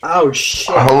Oh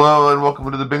shit! Hello and welcome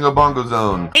to the Bingo Bongo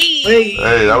Zone. Hey!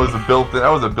 Hey, that was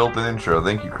a built-in intro.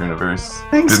 Thank you, Creaniverse.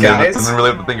 Thanks, guys. Didn't really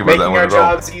have to think about Making that one our at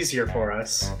all. jobs easier for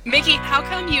us. Mickey, how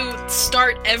come you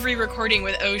start every recording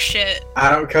with "oh shit"?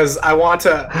 Because I want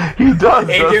to. He does,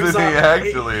 It doesn't gives he? up-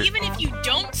 Actually, Even if you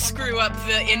don't screw up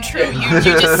the intro, you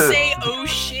just say "oh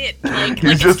shit" like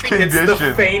You a just straight- It's the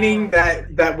Condition. feigning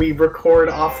that we record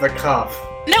off the cuff,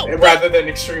 No, but, rather than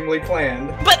extremely planned.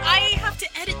 but I have to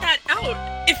edit that out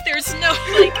if there's no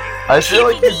like. I feel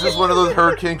like he's just one of those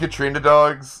Hurricane Katrina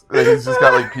dogs. That he's just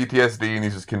got like PTSD and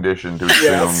he's just conditioned to assume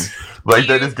Yes. like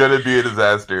that is gonna be a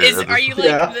disaster. Are you like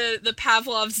Yeah. the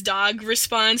Pavlov's dog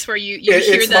response where you It-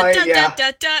 hear it's that my- da, yeah.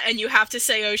 da da da and you have to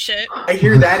say "oh shit"? I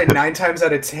hear that, and 9 times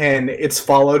out of 10, it's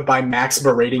followed by Max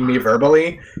berating me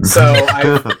verbally. So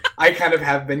I kind of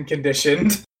have been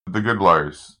conditioned. The good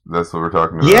Lars. That's what we're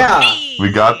talking about. Yeah, Hey!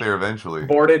 We got there eventually.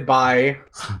 boarded by.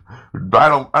 I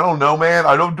don't know, man.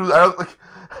 I don't like.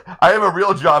 I have a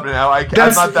real job now. I'm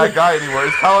not that guy anymore.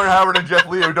 It's Colin Howard and Jeff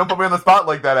Leo. Don't put me on the spot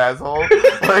like that, asshole.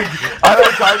 Like, I don't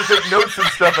have time to take notes and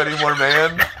stuff anymore,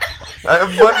 man. I have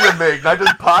money to make, not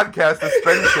just podcast to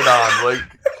spend shit on. Like,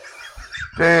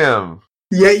 damn.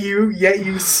 Yet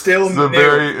you still It's knew. a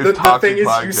very The toxic thing is, you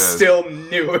podcast. still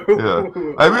knew.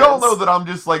 Yeah. And we all know that I'm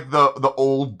just like the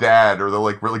old dad or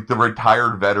the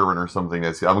retired veteran or something.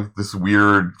 I'm like this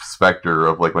weird specter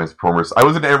of like my performers. I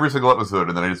was in every single episode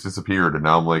and then I just disappeared and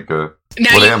now I'm like Now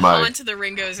what you am I? haunt the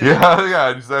Ringo Zone.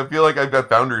 Yeah. I feel like I've got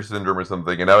founder syndrome or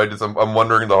something, and now I'm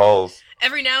wandering the halls.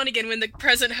 Every now and again, when the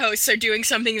present hosts are doing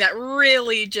something that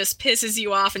really just pisses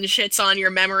you off and shits on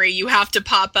your memory, you have to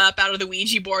pop up out of the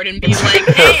Ouija board and be like,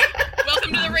 "Hey,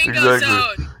 welcome to the Ringo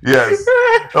Exactly. Zone." Yes.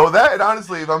 Oh, that, and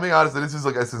honestly, if I'm being honest, this is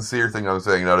like a sincere thing I'm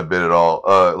saying, not a bit at all.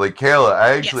 Like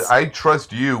Kayla, Yes. I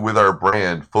trust you with our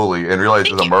brand fully, and realize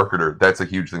Thank as a you. marketer, that's a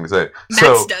huge thing to say. Max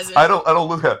So doesn't. I don't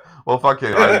look at. Well, fuck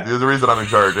him. There's a reason I'm in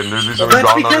charge, and there's a reason Well, we've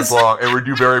that's gone on this because- long, and we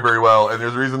do very, very well, and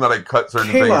there's a reason that I cut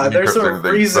certain things. Kayla, And you there's cut a certain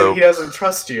things. reason So, he doesn't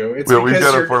trust you. It's Yeah, we've because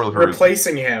got a you're formula for a reason.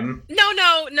 replacing him. No.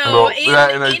 Well,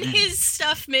 that and In his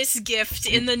stuff miss gift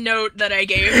in the note that I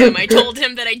gave him, I told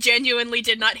him that I genuinely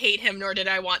did not hate him, nor did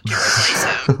I want to replace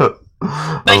him.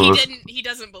 But he that's didn't. He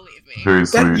doesn't believe me. Very That,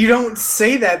 sweet. you don't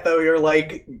say that though. You're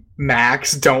like,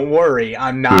 Max, don't worry.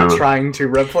 I'm not Yeah. trying to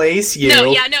replace you.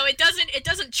 No, it doesn't. It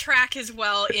doesn't track as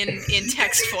well in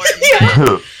text form.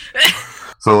 But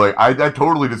So like I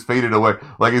totally just faded away.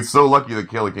 Like it's so lucky that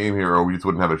Kayla came here, or we just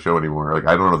wouldn't have a show anymore. Like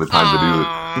I don't have the time to do it.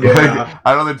 Aw. Yeah. Like,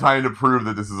 I don't have the time to prove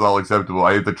that this is all acceptable.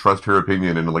 I have to trust her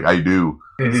opinion, and like I do.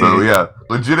 Mhm. So yeah,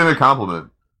 legitimate compliment.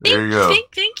 There you go.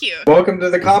 Thank you. Welcome to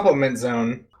the compliment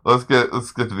zone. Let's get to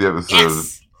the episode.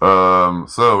 Yes.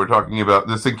 So we're talking about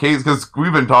this in case because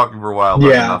we've been talking for a while about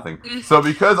Yeah. nothing. So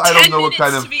because I don't 10 know what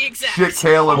kind minutes of to be exact. shit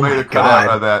Kayla Oh made my a cut out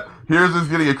God. of that. Here's just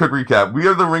getting a quick recap. We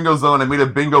are the Ringo Zone. I made a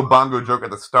bingo bongo joke at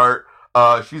the start.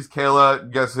 She's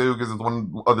Kayla. Guess who? Because it's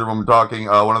one other woman talking.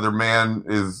 One other man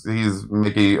he's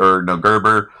Mickey or no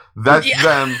Gerber. That's Yeah.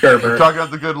 them. Gerber. We're talking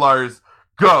about the good Lars.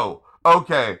 Go.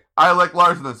 Okay. I like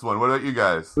Lars in this one. What about you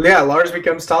guys? Yeah, Lars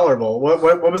becomes tolerable. What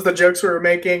was the jokes we were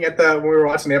making when we were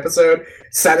watching the episode?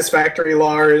 Satisfactory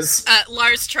Lars.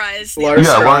 Lars tries. Lars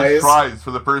Yeah, Lars tries. tries for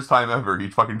the first time ever. He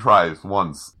fucking tries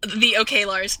once. The okay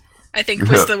Lars, I think,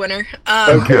 was the winner.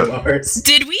 Okay, Yeah. Lars.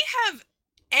 Did we have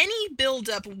any build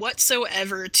up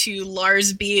whatsoever to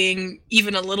Lars being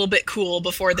even a little bit cool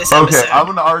before this Okay, episode? I'm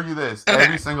gonna argue this. Okay.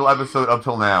 Every single episode up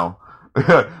till now.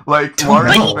 Like Till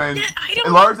Lars now. has been I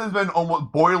don't. Lars has been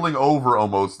almost boiling over,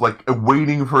 almost like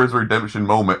waiting for his redemption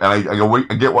moment, and I go wait.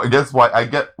 I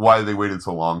get why they waited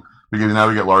so long because now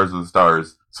we get Lars of the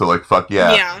Stars. So like fuck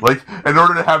yeah. Yeah. Like in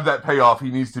order to have that payoff,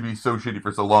 he needs to be so shitty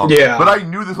for so long. Yeah. But I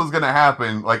knew this was gonna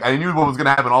happen. Like I knew what was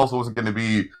gonna happen. Also wasn't gonna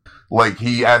be like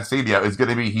he asked Sadie out. It's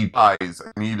gonna be he dies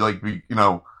and he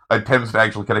attempts to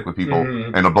actually connect with people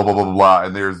Mhm. and blah blah blah blah blah.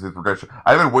 And there's his progression.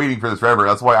 I've been waiting for this forever.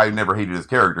 That's why I never hated his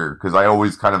character because I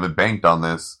always kind of banked on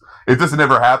this. If this had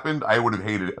never happened, I would have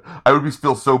hated it. I would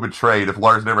feel so betrayed if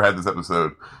Lars never had this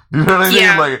episode. You know what I mean?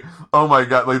 Yeah. Like, oh my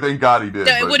god! Like, thank God he did.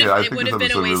 No, it But, would yeah, I have. think It would this have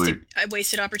been a episode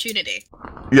wasted opportunity.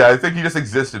 Yeah, I think he just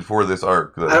existed for this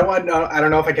arc. I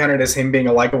don't know if I count it as him being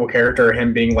a likable character or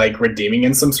him being like redeeming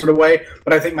in some sort of way,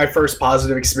 but I think my first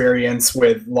positive experience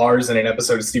with Lars in an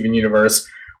episode of Steven Universe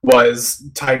was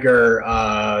Tiger.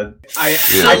 I just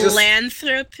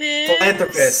Philanthropist.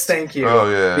 philanthropist. Thank you. Oh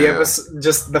yeah. The yeah. episode,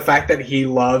 just the fact that he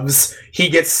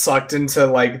gets sucked into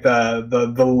like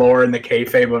the lore and the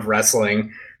kayfabe of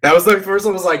wrestling. That was the first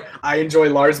one. Was like, I enjoy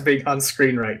Lars being on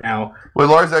screen right now. When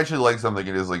Lars actually likes something,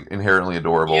 it is like inherently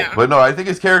adorable. Yeah. But no, I think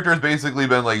his character has basically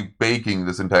been like baking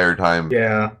this entire time.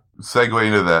 Yeah. segue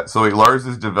into that. So wait, Lars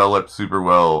is developed super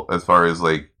well as far as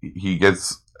like he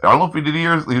gets. I don't know if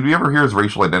did we ever hear his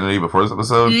racial identity before this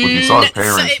episode? Like, we saw his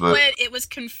parents, so it was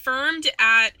confirmed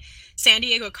at San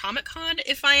Diego Comic-Con,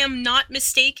 if I am not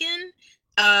mistaken.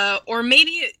 Or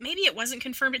maybe it wasn't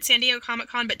confirmed at San Diego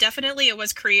Comic-Con, but definitely it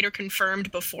was creator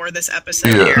confirmed before this episode.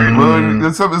 Yeah, well,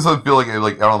 it's something I feel like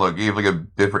I don't know, gave like a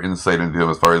different insight into him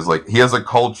as far as like he has a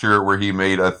culture where he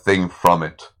made a thing from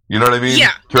it. You know what I mean?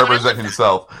 Yeah. To represent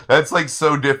himself. That's like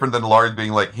so different than Lars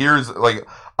being like, here's like,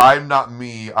 I'm not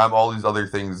me, I'm all these other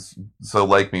things, so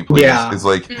like me, please. Yeah. It's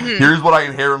like, here's what I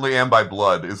inherently am by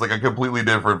blood. It's like a completely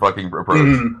different fucking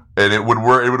approach. And it would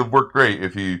have worked great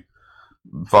if he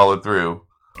followed through.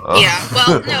 Yeah,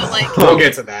 well, no, like... We'll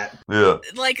get to that. Yeah.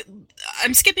 Like,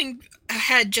 I'm skipping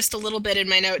ahead just a little bit in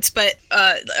my notes, but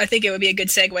I think it would be a good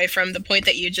segue from the point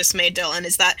that you just made, Dylan,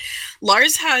 is that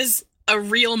Lars has a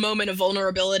real moment of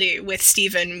vulnerability with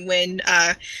Steven when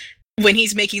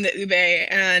he's making the ube,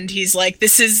 and he's like,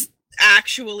 this is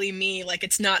actually me, like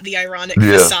it's not the ironic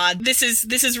facade. This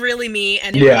is really me,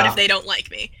 and what if they don't like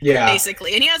me? Yeah,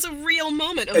 basically. And he has a real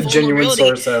moment of vulnerability,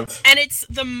 genuine source of, and it's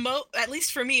the at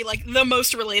least for me, like the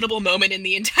most relatable moment in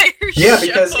the entire show. Yeah,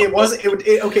 because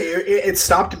it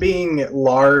stopped being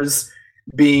Lars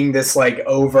being this like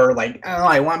over like, oh,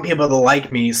 I want people to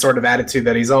like me sort of attitude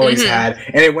that he's always had,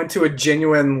 and it went to a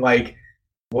genuine like,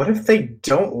 what if they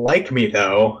don't like me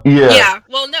though? Yeah,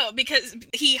 well, no, because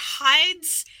he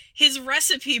hides his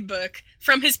recipe book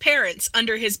from his parents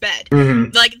under his bed.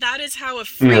 Like, that is how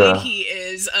afraid he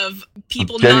is of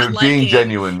people not liking being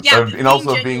genuine. And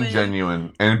also being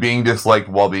genuine. And being disliked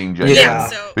while being genuine. Yeah.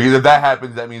 So, because if that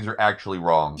happens, that means you're actually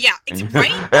wrong. Yeah, it's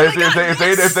right. And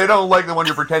if they don't like the one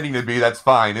you're pretending to be, that's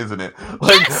fine, isn't it?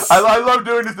 Like, I love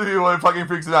doing this to people when it fucking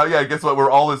freaks it out. Yeah, guess what?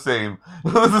 We're all the same.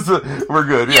 We're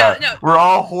good. Yeah. No. We're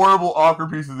all horrible,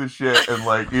 awkward pieces of shit. And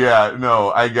like,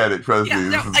 no, I get it. Trust me.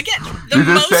 No, again, the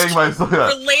most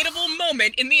relatable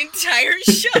moment in the entire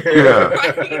show.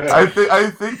 Right?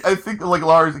 I think like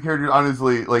Lars, the character,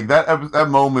 honestly, like that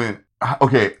moment.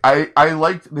 Okay, I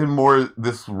liked him more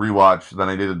this rewatch than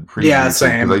I did previously. Yeah,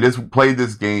 same. Because I just played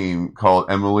this game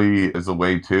called Emily is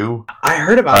Away Too. I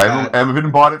heard about that. Evan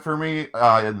bought it for me.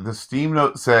 The Steam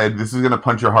note said, "This is gonna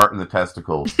punch your heart in the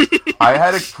testicles." I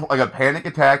had a panic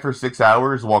attack for 6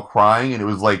 hours while crying, and it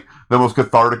was like the most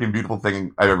cathartic and beautiful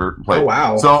thing I've ever played. Oh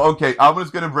wow! So okay, I'm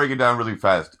just gonna break it down really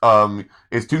fast.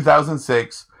 It's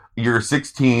 2006. You're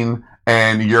 16,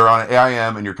 and you're on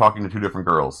AIM, and you're talking to two different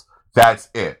girls. That's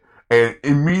it. And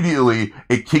immediately,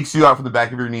 it kicks you out from the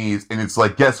back of your knees, and it's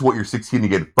like, guess what? You're 16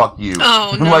 again. Fuck you.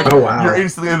 Oh, no. Like, you're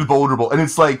instantly invulnerable. And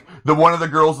it's like, one of the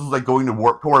girls is like going to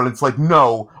Warped Tour, and it's like,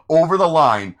 no, over the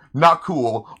line, not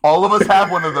cool. All of us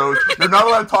have one of those. You're not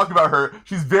allowed to talk about her.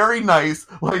 She's very nice.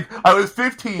 Like, I was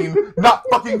 15, not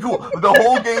fucking cool. The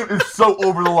whole game is so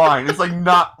over the line. It's like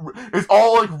it's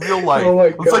all like real life. Oh my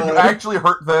God. It's like you actually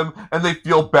hurt them, and they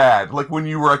feel bad. Like when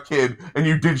you were a kid, and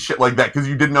you did shit like that, because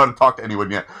you didn't know how to talk to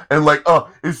anyone yet. And like,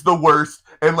 it's the worst.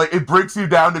 And like, it breaks you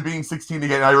down to being 16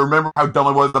 again. And I remember how dumb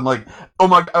I was. I'm like, oh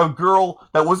my, a girl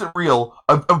that wasn't real,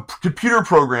 a computer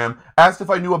program, asked if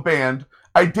I knew a band.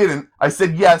 I didn't. I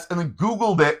said yes, and then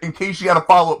Googled it in case she had a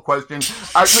follow-up question.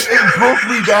 It broke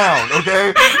me down, okay?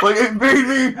 Like, it made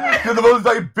me to the most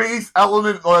like base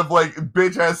element of like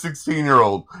bitch-ass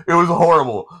 16-year-old. It was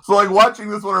horrible. So like watching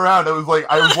this one around, I was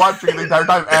watching it the entire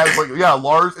time as like, yeah,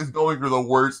 Lars is going through the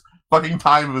worst fucking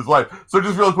time of his life. So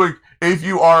just real quick, if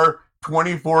you are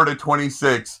 24 to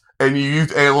 26 and you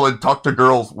used AOL and talk to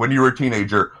girls when you were a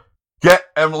teenager, get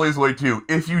Emily's Way Too.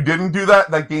 If you didn't do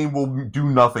that, that game will do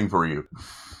nothing for you.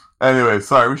 Anyway,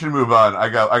 sorry, we should move on. I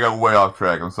got way off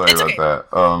track. I'm sorry about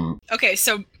that. Okay,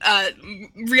 so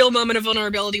real moment of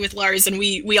vulnerability with Lars, and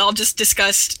we all just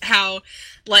discussed how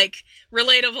like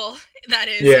relatable that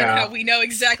is, and how we know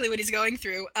exactly what he's going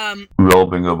through. We all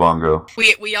bingo bongo.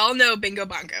 We all know bingo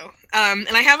bongo. And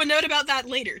I have a note about that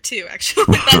later too, actually.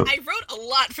 I wrote a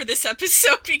lot for this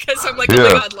episode because I'm like, oh my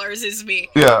god, Lars is me.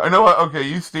 Yeah, I know what. Okay,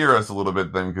 you steer us a little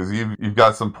bit then, because you've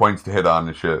got some points to hit on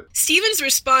and shit. Steven's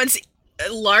response,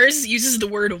 Lars uses the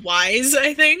word wise,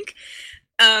 I think.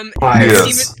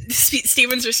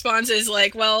 Steven's response is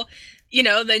like, well, you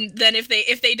know, then if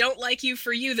they don't like you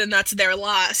for you, then that's their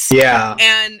loss. Yeah.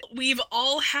 And we've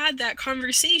all had that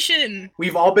conversation.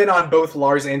 We've all been on both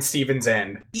Lars and Steven's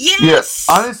end. Yes.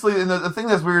 Yeah. Honestly, and the thing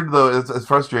that's weird though, it's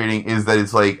frustrating, is that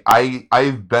it's like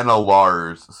I've been a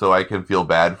Lars, so I can feel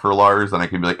bad for Lars, and I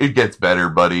can be like, it gets better,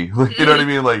 buddy. Like, you know what I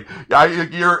mean? Like,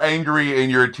 you're angry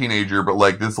and you're a teenager, but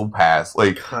like this will pass.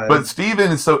 Like, but Steven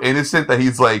is so innocent that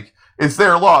he's like, it's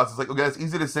their loss. It's like, okay, it's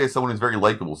easy to say as someone who's very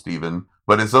likable, Steven,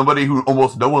 but as somebody who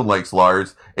almost no one likes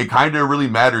Lars, it kind of really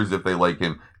matters if they like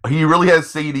him. He really has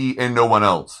Sadie and no one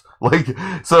else. Like,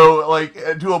 so, like,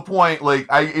 to a point, like,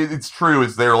 it's true,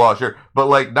 it's their loss, sure, but,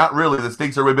 like, not really, the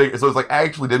stakes are way bigger. So it's like,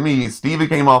 actually, to me, Steven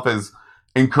came off as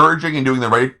encouraging and doing the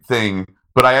right thing,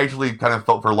 but I actually kind of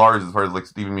felt for Lars as far as, like,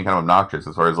 Steven being kind of obnoxious,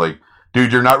 as far as, like,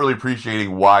 dude, you're not really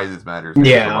appreciating why this matters so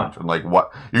much. And, like,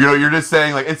 what, you're just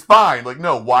saying, like, it's fine. Like,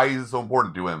 no, why is it so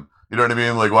important to him? You know what I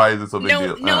mean? Like, why is it so big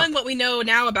deal? Knowing what we know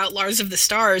now about Lars of the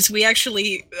Stars, we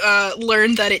actually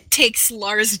learned that it takes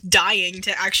Lars dying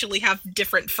to actually have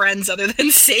different friends other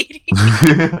than Sadie.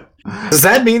 Does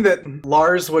that mean that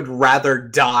Lars would rather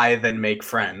die than make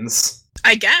friends?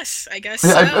 I guess Yeah,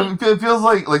 so. it feels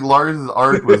like Lars'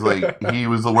 arc was like he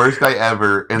was the worst guy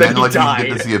ever, and then like we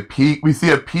get to see a peak. We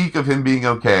see a peak of him being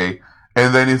okay,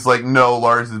 and then it's like, no,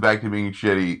 Lars is back to being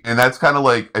shitty, and that's kind of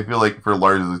like, I feel like for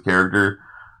Lars' character,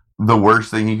 the worst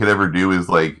thing he could ever do is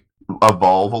like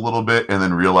evolve a little bit and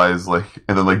then realize like,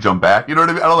 and then like jump back. You know what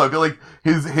I mean? I don't know. I feel like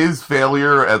his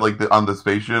failure at like on the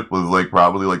spaceship was like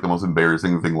probably like the most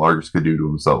embarrassing thing Lars could do to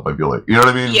himself. I feel like, you know what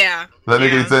I mean? Yeah. Does that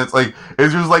make any sense? Like,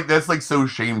 it's just like, that's like so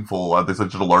shameful at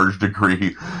such a large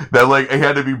degree that like it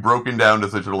had to be broken down to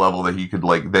such a level that he could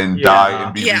like then die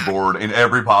and be reborn in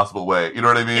every possible way. You know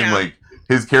what I mean? Like,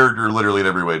 his character literally in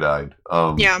every way died.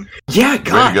 God,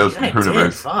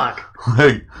 fuck.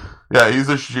 Like, yeah,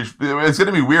 it's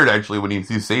gonna be weird actually when he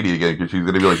sees Sadie again, because she's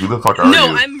gonna be like, "Who the fuck are you?"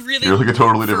 No, I'm really. You're like a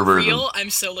totally different version. I'm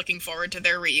so looking forward to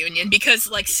their reunion, because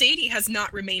like Sadie has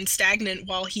not remained stagnant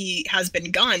while he has been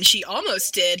gone. She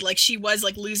almost did. Like, she was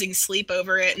like losing sleep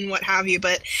over it and what have you.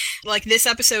 But like, this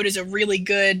episode is a really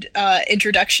good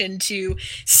introduction to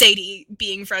Sadie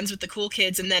being friends with the cool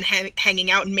kids and then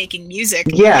hanging out and making music.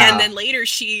 Yeah. And then later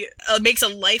she makes a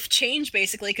life change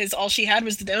basically, because all she had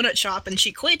was the donut shop, and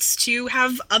she quits to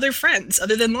have other friends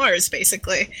other than Lars,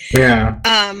 basically. Yeah.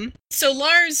 So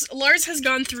Lars has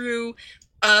gone through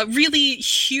really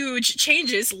huge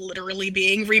changes, literally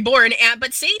being reborn,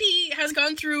 but Sadie has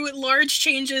gone through large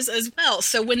changes as well.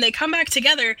 So when they come back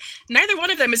together, neither one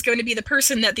of them is going to be the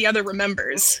person that the other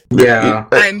remembers. Yeah.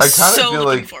 I'm so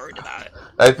looking forward to that.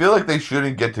 I feel like they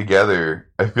shouldn't get together.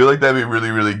 I feel like that'd be really,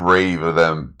 really brave of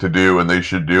them to do, and they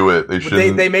should do it. They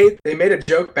should. They made a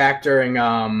joke back during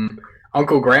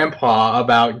Uncle Grandpa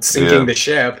about sinking the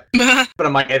ship, but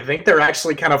I'm like, I think they're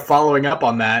actually kind of following up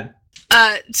on that.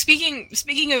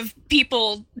 Speaking of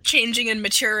people changing and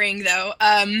maturing, though,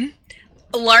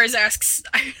 Lars asks,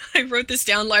 I wrote this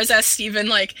down, Lars asks Steven,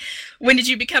 like, when did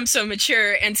you become so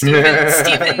mature? And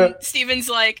Steven's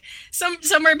like,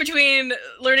 somewhere between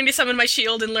learning to summon my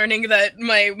shield and learning that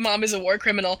my mom is a war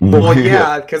criminal. Well,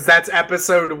 yeah, because that's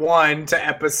episode 1 to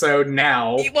episode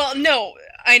now. Well, no,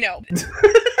 I know.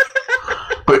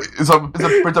 But it's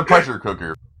a pressure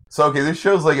cooker. So, okay, this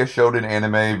show's like a shonen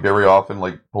anime very often,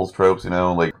 like, pulls tropes, you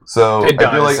know, like, so I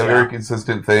feel like a very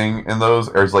consistent thing in those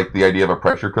is, like, the idea of a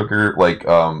pressure cooker, like,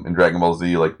 in Dragon Ball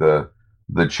Z, like, the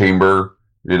chamber,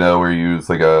 you know, where you use,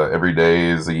 like, every day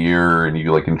is a year, and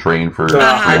you, like, can train for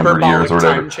 300 years or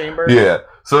whatever. Time chamber? Yeah,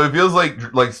 so it feels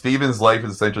like Steven's life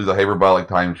is essentially the hyperbolic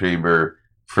time chamber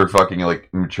for fucking, like,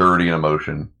 maturity and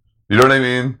emotion. You know what I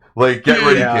mean? Like, get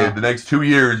ready, kid. The next 2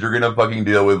 years, you're gonna fucking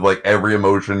deal with, like, every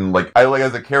emotion. Like, I, like,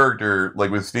 as a character,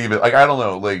 like, with Steven, like, I don't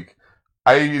know, like,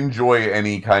 I enjoy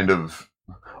any kind of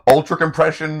ultra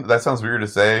compression. That sounds weird to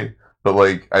say, but,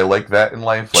 like, I like that in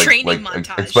life. Like, training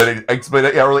montage.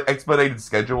 Expedited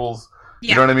schedules. Yeah.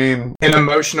 You know what I mean? An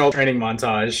emotional training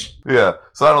montage. Yeah.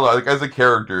 So I don't know. Like, as a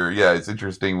character, yeah, it's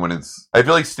interesting when it's. I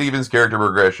feel like Steven's character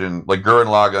progression, like Gurren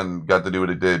Lagann, got to do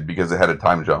what it did because it had a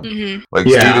time jump. Mm-hmm. Like,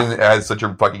 Steven has such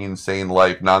a fucking insane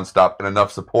life, nonstop, and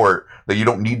enough support that you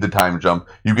don't need the time jump.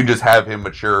 You can just have him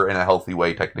mature in a healthy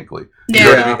way, technically. You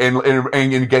know what I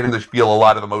mean? And get him to feel a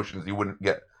lot of emotions you wouldn't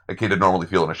get a kid to normally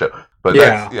feel in a show. But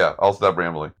I'll stop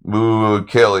rambling. Ooh,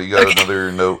 Kelly, you got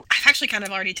another note? I've actually kind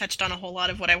of already touched on a whole lot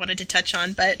of what I wanted to touch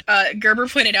on, but Gerber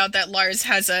pointed out that Lars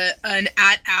has an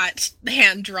at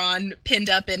hand-drawn pinned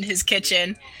up in his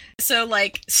kitchen. So,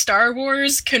 like, Star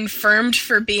Wars confirmed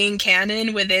for being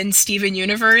canon within Steven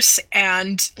Universe,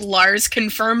 and Lars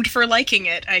confirmed for liking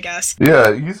it, I guess.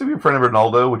 Yeah, he used to be a friend of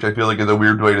Ronaldo, which I feel like is a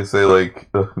weird way to say,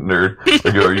 like, nerd.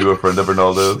 Like, are you a friend of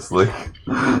Ronaldo's? Like,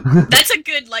 that's a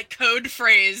good, like, code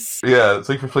phrase. Yeah, it's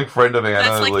like friend of Anna.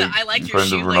 That's like the I like your friend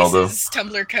shoelaces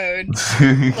Tumblr code.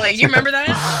 Like, you remember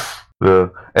that? Yeah.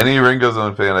 Any Ringo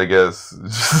Zone fan, I guess,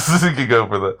 you could go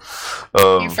for that.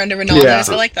 Your friend of Ronaldo's,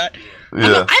 I like that.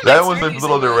 Yeah, that was a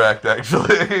little direct,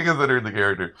 actually, considering the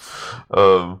character.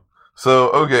 So,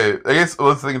 okay, I guess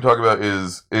one thing to talk about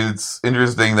is it's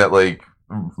interesting that, like,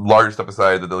 Lars step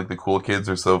aside that the cool kids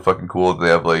are so fucking cool that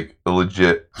they have like a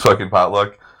legit fucking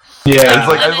potluck. Yeah, and it's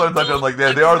like I just want to touch on like they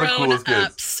are the coolest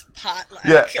kids. Potluck.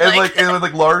 Yeah, and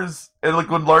like Lars. And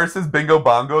like when Lars says bingo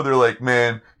bongo, they're like,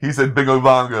 man, he said bingo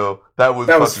bongo. That was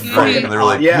fucking great. And they're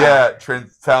like, yeah,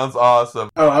 Trent sounds awesome.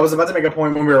 Oh, I was about to make a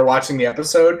point when we were watching the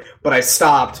episode, but I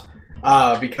stopped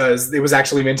because it was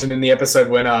actually mentioned in the episode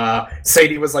when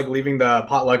Sadie was like leaving the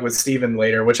potluck with Steven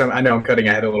later, which I know I'm cutting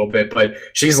ahead a little bit, but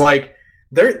she's like,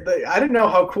 I didn't know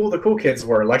how cool the cool kids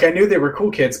were. Like I knew they were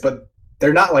cool kids, but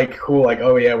they're not like cool, like,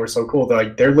 oh yeah, we're so cool.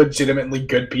 They're legitimately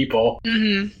good people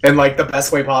in like the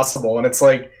best way possible. And it's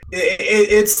like,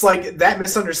 it's like that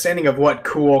misunderstanding of what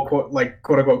cool, quote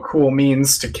unquote cool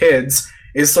means to kids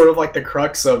is sort of like the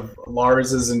crux of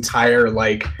Lars's entire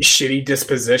like shitty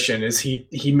disposition. Is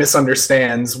he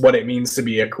misunderstands what it means to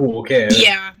be a cool kid.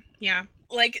 Yeah.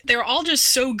 Like they're all just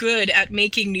so good at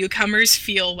making newcomers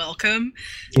feel welcome.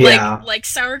 Yeah. Like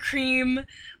Sour Cream,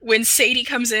 when Sadie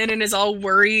comes in and is all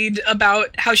worried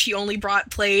about how she only brought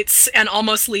plates and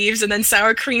almost leaves, and then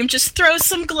Sour Cream just throws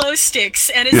some glow sticks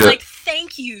and is like,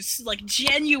 thank you, like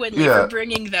genuinely for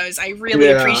bringing those. I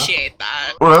really appreciate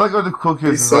that. What I like about the cool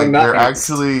kids is like they're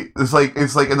actually it's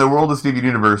like in the world of Steven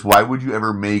Universe, why would you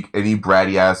ever make any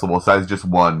bratty asshole besides just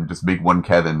make one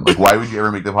Kevin? Like why would you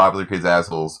ever make the popular kids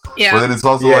assholes? Yeah. But then it's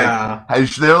also like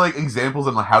they're like examples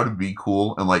on how to be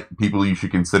cool and like people you should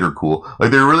consider cool.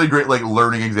 Like they're really great like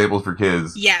learning examples for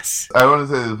kids. Yes. I want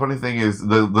to say the funny thing is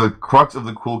the crux of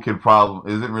the cool kid problem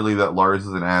isn't really that Lars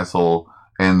is an asshole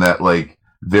and that like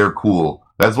they're cool.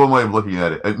 That's one way of looking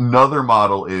at it. Another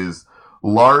model is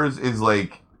Lars is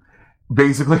like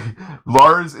basically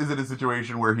Lars is in a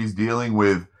situation where he's dealing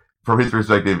with, from his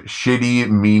perspective, shitty,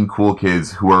 mean, cool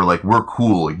kids who are like, we're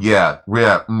cool,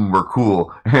 we're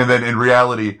cool, and then in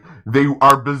reality they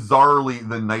are bizarrely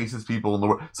the nicest people in the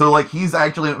world. So like he's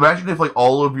actually, imagine if like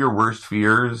all of your worst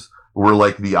fears were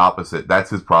like the opposite.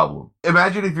 That's his problem.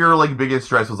 Imagine if your like biggest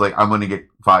stress was like, I'm gonna get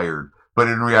fired, but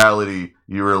in reality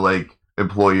you were like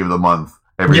employee of the month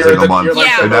every single month. Like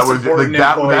and that was like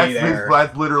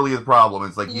that's literally his problem.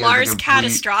 It's like Lars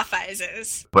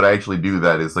catastrophizes. But I actually do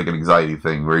that. It's like an anxiety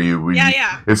thing where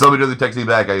if somebody doesn't text me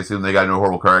back, I assume they got into a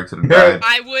horrible car accident and died.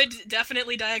 I would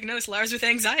definitely diagnose Lars with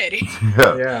anxiety.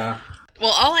 Yeah.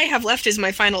 Well, all I have left is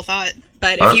my final thought.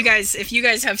 But if you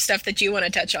guys have stuff that you want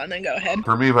to touch on, then go ahead.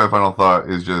 For me, my final thought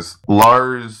is just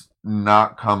Lars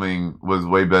not coming was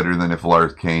way better than if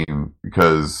Lars came,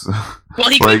 because well,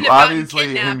 he couldn't have gotten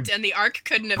kidnapped and the arc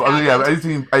couldn't have happened.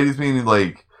 Yeah, I just mean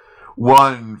like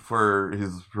one, for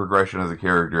his progression as a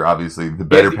character, obviously the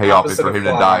better payoff is for him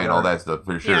to die and all that stuff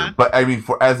for sure. Yeah. But I mean,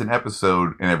 for as an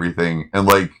episode and everything, and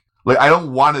like I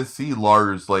don't want to see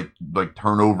Lars like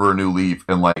turn over a new leaf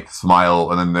and like smile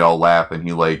and then they all laugh and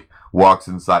he like walks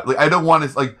inside. Like I don't want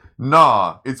to like.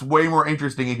 Nah, it's way more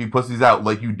interesting if he pussies out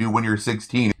like you do when you're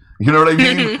 16. You know what I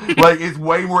mean? Like, it's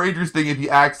way more interesting if he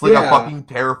acts like a fucking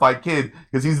terrified kid,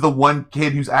 because he's the one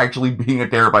kid who's actually being a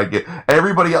terrified kid.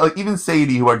 Everybody, like, even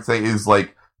Sadie, who I'd say is,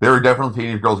 like, there are definitely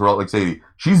teenage girls who are like Sadie.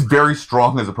 She's very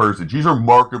strong as a person. She's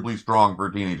remarkably strong for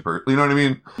a teenage person. You know what I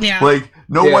mean? Yeah. Like,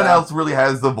 no one else really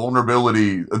has the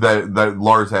vulnerability that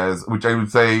Lars has, which I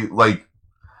would say, like,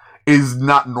 is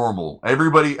not normal.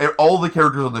 All the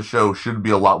characters on the show should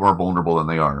be a lot more vulnerable than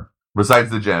they are.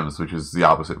 Besides the gems, which is the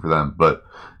opposite for them. But,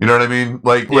 you know what I mean?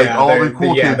 Like all the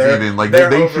cool kids even, like,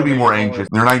 they should be more anxious.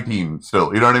 They're 19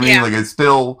 still, you know what I mean? Yeah. Like, it's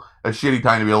still a shitty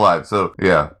time to be alive. So,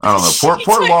 yeah, I don't know.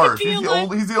 Poor Lars. He's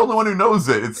the only one who knows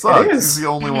it. It sucks. He's the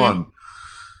only one.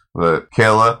 But,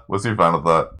 Kayla, what's your final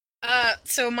thought?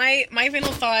 So my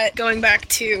final thought, going back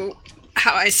to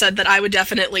how I said that I would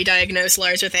definitely diagnose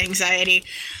Lars with anxiety,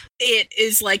 it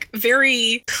is, like,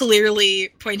 very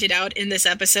clearly pointed out in this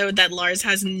episode that Lars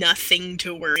has nothing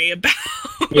to worry about.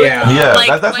 Yeah,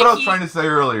 that's what I was trying to say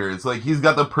earlier. It's like, he's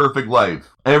got the perfect life.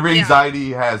 Every anxiety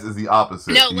he has is the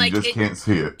opposite. No, you just can't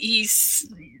see it.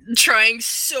 He's trying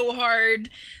so hard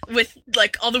with,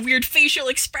 like, all the weird facial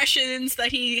expressions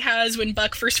that he has when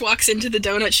Buck first walks into the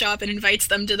donut shop and invites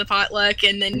them to the potluck,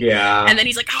 and then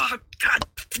he's like, oh, God,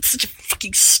 that's such a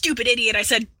fucking stupid idiot. I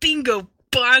said bingo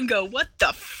bongo, what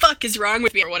the fuck is wrong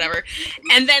with me, or whatever.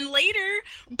 And then later,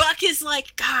 Buck is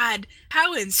like, God,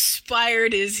 how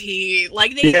inspired is he?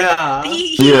 Like, he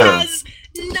has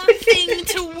nothing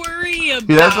to worry about.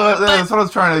 Yeah, that's what I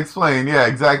was trying to explain. Yeah,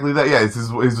 exactly that. Yeah, it's his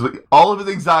all of his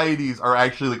anxieties are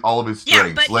actually, like, all of his strengths.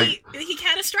 Yeah, but like, he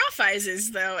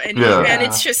catastrophizes, though, and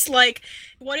it's just like,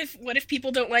 what if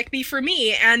people don't like me for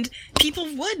me? And people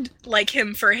would like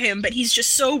him for him, but he's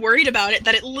just so worried about it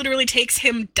that it literally takes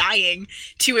him dying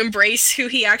to embrace who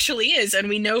he actually is. And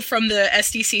we know from the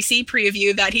SDCC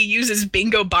preview that he uses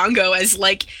Bingo Bongo as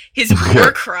like his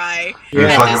war cry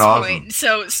at this point.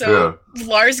 So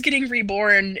Lars getting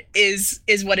reborn is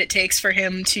what it takes for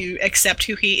him to accept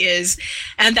who he is,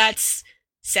 and that's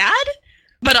sad,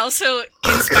 but also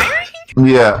inspiring.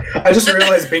 Yeah. I just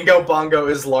realized Bingo Bongo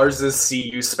is Lars's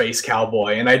CU Space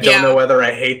Cowboy, and I don't know whether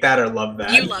I hate that or love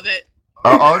that. You love it.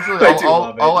 I'll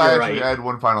actually add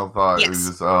one final thought. Yes.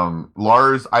 Is just,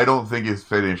 Lars, I don't think is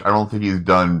finished. I don't think he's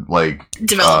done, like...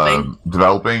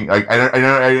 Developing. And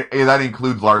that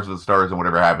includes Lars of the Stars and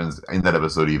whatever happens in that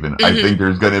episode even. Mm-hmm. I think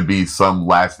there's going to be some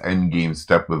last endgame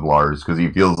step with Lars, because he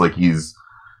feels like he's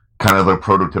kind of a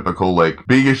prototypical, like,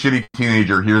 being a shitty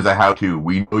teenager, here's a how-to.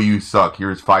 We know you suck.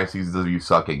 Here's 5 seasons of you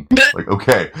sucking. Like,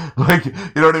 okay. Like, you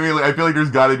know what I mean? Like, I feel like there's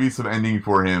gotta be some ending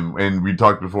for him. And we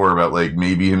talked before about, like,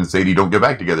 maybe him and Sadie don't get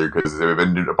back together because they've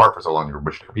been apart for so long. You're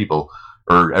people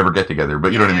or ever get together.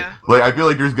 But you know what I mean? Like, I feel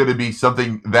like there's gonna be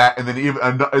something that, and then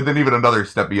even another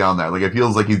step beyond that. Like, it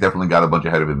feels like he's definitely got a bunch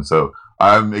ahead of him. So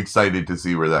I'm excited to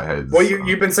see where that heads. Well,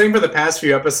 you've been saying for the past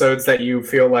few episodes that you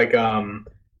feel like,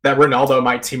 that Ronaldo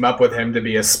might team up with him to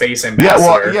be a space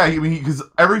ambassador. Yeah, well, because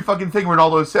every fucking thing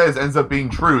Ronaldo says ends up being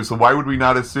true, so why would we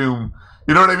not assume...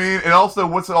 You know what I mean? And also,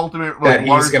 what's the ultimate... Like, that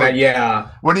he's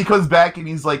gonna, when he comes back and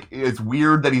he's like, it's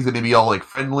weird that he's gonna be all, like,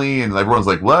 friendly, and everyone's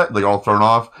like, what? Like, all thrown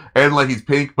off. And, like, he's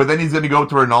pink, but then he's gonna go up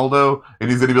to Ronaldo,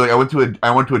 and he's gonna be like, I went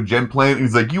to a gem plant, and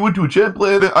he's like, you went to a gem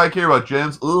plant? I care about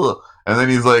gems? Ugh. And then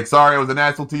he's like, sorry, I was an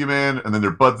asshole to you, man. And then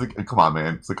their buds, like, come on,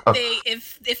 man. It's like,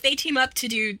 if they team up to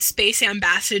do space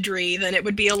ambassadry, then it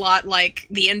would be a lot like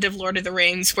the end of Lord of the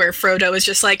Rings, where Frodo is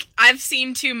just like, I've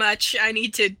seen too much. I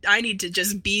need to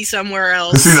just be somewhere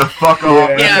else. Just need to fuck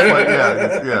off.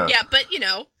 Yeah, but you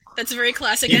know, that's a very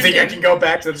classic. You think I can go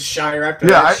back to the Shire after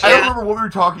that? I don't remember what we were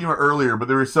talking about earlier, but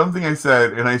there was something I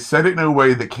said, and I said it in a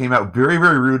way that came out very,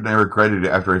 very rude, and I regretted it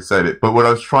after I said it. But what I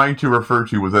was trying to refer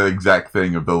to was that exact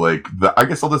thing of the I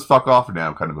guess I'll just fuck off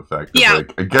now kind of effect. Yeah.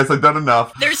 Like, I guess I've done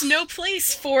enough. There's no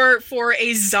place for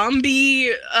a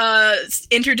zombie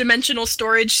interdimensional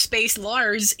storage space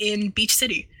Lars in Beach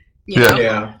City. You know?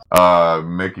 Yeah.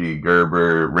 Mickey,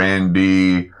 Gerber,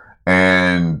 Randy,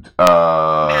 and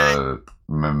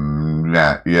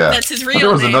Matt, yeah. That's his real name.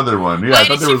 There was another one. Yeah, I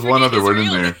thought there was one other one in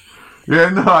there. Yeah,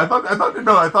 no, I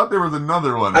thought there was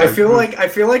another one. I feel like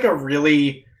a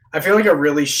really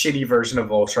shitty version of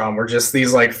Voltron, where just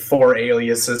these like 4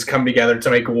 aliases come together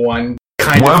to make one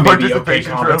kind of maybe okay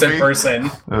competent person.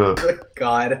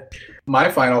 God. My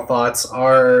final thoughts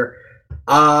are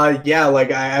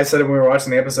like I said when we were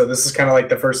watching the episode, this is kind of like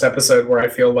the first episode where I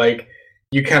feel like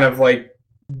you kind of like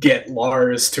get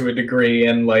Lars to a degree,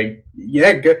 and like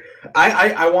good.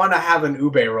 I want to have an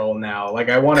ube roll now. Like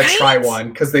I want to try one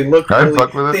because they look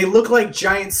they look like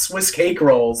giant Swiss cake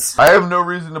rolls. I have no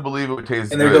reason to believe it would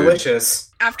taste and they're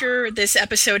delicious. After this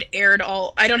episode aired,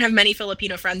 I don't have many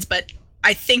Filipino friends, but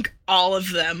I think all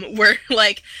of them were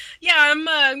like, "Yeah, I'm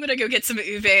gonna go get some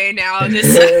ube now."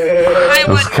 This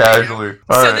casually.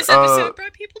 This episode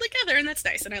brought people together, and that's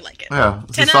nice, and I like it. Yeah,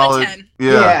 10 out of 10.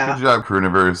 Yeah, good job,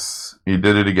 Crewniverse. You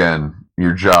did it again.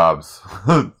 Your jobs.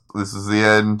 This is the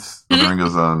end. The ring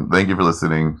goes on. Thank you for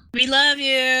listening. We love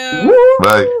you. Woo!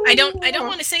 Bye. I don't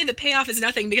want to say the payoff is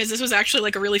nothing, because this was actually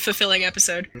like a really fulfilling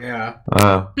episode. Yeah.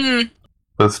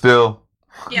 But still.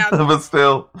 Yeah. But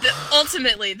still.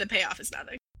 Ultimately, the payoff is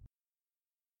nothing.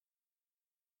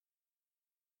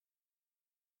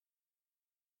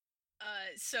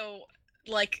 So,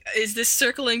 like, is this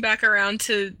circling back around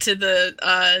to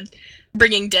the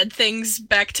bringing dead things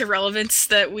back to relevance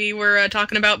that we were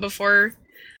talking about before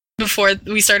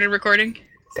we started recording?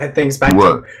 Dead things back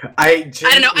what? to... I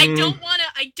don't know. I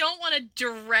don't want to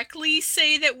directly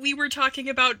say that we were talking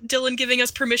about Dylan giving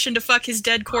us permission to fuck his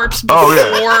dead corpse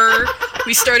before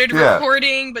we started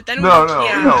recording, but then no.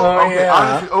 Okay,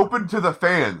 honestly, open to the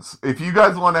fans. If you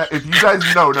guys want to, if you guys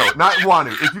not want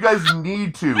to, if you guys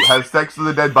need to have sex with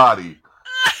a dead body,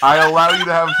 I allow you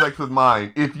to have sex with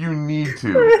mine if you need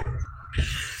to.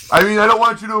 I mean, I don't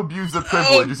want you to abuse the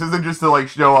privilege. This isn't just to, like,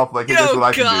 show off, like, hey, this is what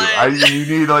I can do.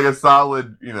 You need, like, a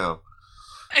solid, you know.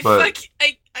 Can we... I like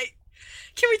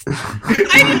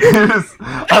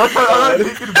how I'm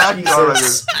taking back on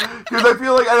this. Because I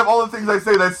feel like out of all the things I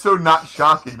say, that's so not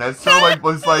shocking. That's so, like,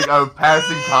 was like a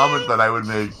passing comment that I would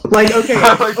make. Like, okay,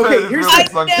 here's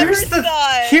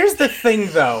here's the thing,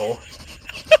 though.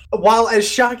 While as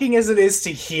shocking as it is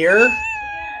to hear,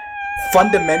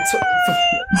 fundamental...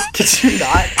 Did you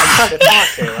not? I'm trying to talk,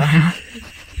 Taylor.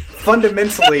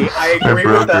 fundamentally, I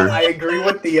agree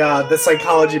with the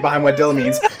psychology behind what Dylan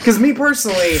means. Because me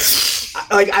personally,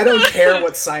 I don't care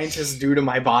what scientists do to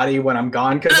my body when I'm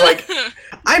gone. Because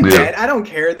I'm dead. I don't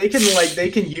care. They can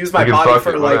use my body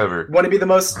for want to be the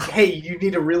most. Hey, you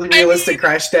need a really realistic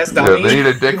crash test dummy. Yeah, they need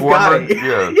a dick warmer.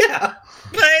 Yeah.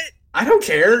 But I don't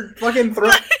care. Fucking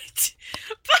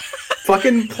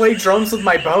fucking play drums with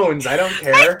my bones. I don't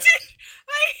care.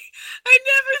 I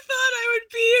never thought I would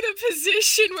be in a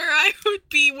position where I would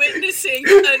be witnessing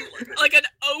an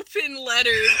open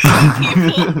letter to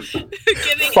people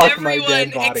giving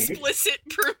everyone explicit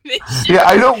permission. Yeah,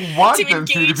 I don't want them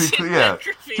to be clear. Yeah.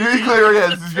 To be clear,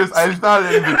 yes, it's not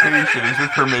an invitation. It's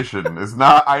just permission. It's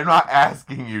not. I'm not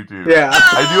asking you to. Yeah.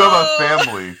 I do have a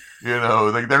family. You know,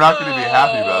 they're not going to be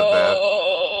happy about that.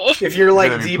 If you're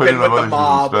deep in with the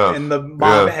mob, and the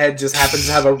mob head just happens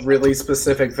to have a really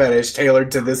specific fetish tailored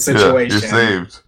to this situation, you're saved.